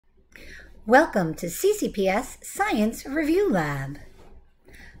Welcome to CCPS Science Review Lab.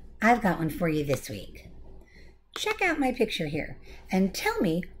 I've got one for you this week. Check out my picture here and tell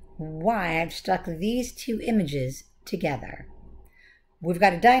me why I've stuck these two images together. We've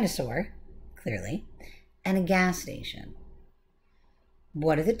got a dinosaur, clearly, and a gas station.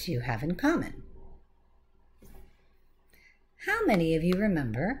 What do the two have in common? How many of you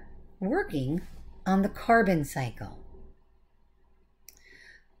remember working on the carbon cycle?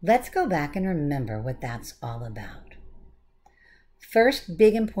 Let's go back and remember what that's all about. First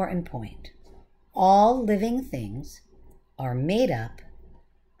big important point. All living things are made up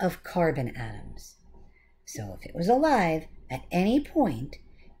of carbon atoms. So if it was alive at any point,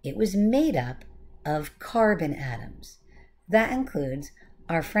 it was made up of carbon atoms. That includes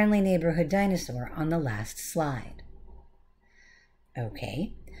our friendly neighborhood dinosaur on the last slide.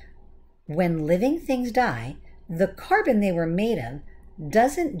 Okay, when living things die, the carbon they were made of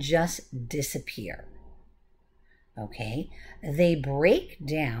doesn't just disappear. Okay, they break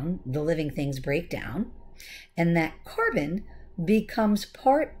down, the living things break down, and that carbon becomes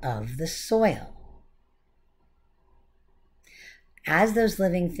part of the soil. As those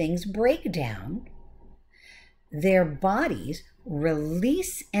living things break down, their bodies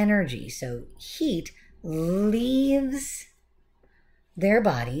release energy, so heat leaves their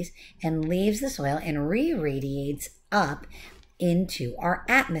bodies and leaves the soil and re-radiates up into our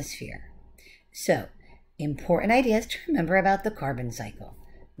atmosphere. So, important ideas to remember about the carbon cycle.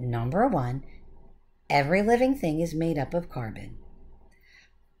 Number one, every living thing is made up of carbon.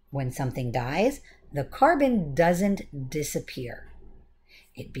 When something dies, the carbon doesn't disappear.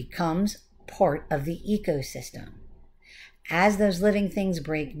 It becomes part of the ecosystem. As those living things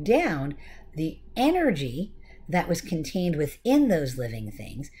break down, the energy that was contained within those living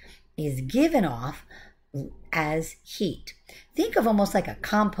things is given off as heat. Think of almost like a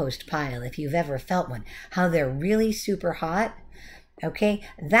compost pile, if you've ever felt one, how they're really super hot. Okay,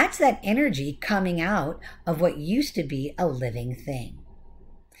 that's that energy coming out of what used to be a living thing.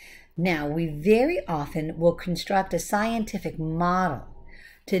 Now, we very often will construct a scientific model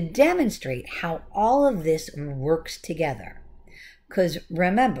to demonstrate how all of this works together. Because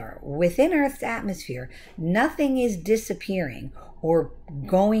remember, within Earth's atmosphere, nothing is disappearing or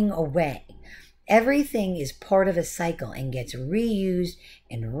going away. Everything is part of a cycle and gets reused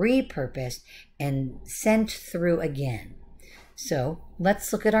and repurposed and sent through again. So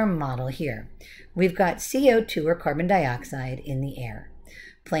let's look at our model here. We've got CO2 or carbon dioxide in the air.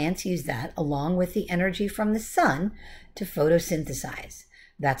 Plants use that along with the energy from the sun to photosynthesize.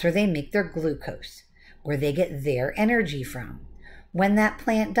 That's where they make their glucose, where they get their energy from. When that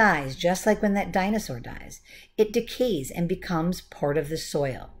plant dies, just like when that dinosaur dies, it decays and becomes part of the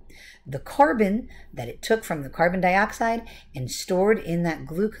soil. The carbon that it took from the carbon dioxide and stored in that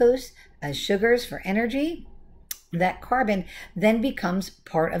glucose as sugars for energy, that carbon then becomes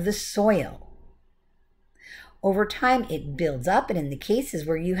part of the soil. Over time, it builds up, and in the cases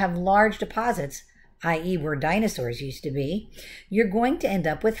where you have large deposits, i.e. where dinosaurs used to be, you're going to end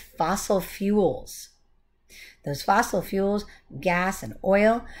up with fossil fuels. Those fossil fuels, gas and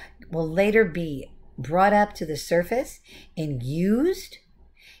oil, will later be brought up to the surface and used.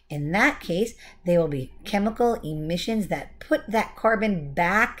 In that case, they will be chemical emissions that put that carbon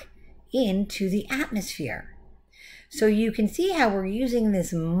back into the atmosphere. So you can see how we're using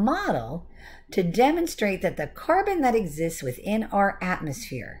this model to demonstrate that the carbon that exists within our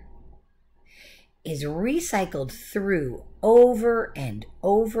atmosphere is recycled through over and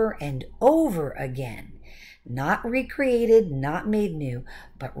over and over again. Not recreated, not made new,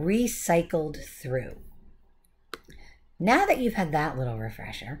 but recycled through. Now that you've had that little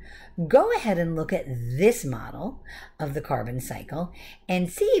refresher, go ahead and look at this model of the carbon cycle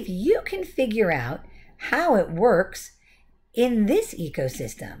and see if you can figure out how it works in this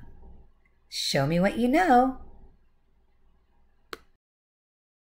ecosystem. Show me what you know.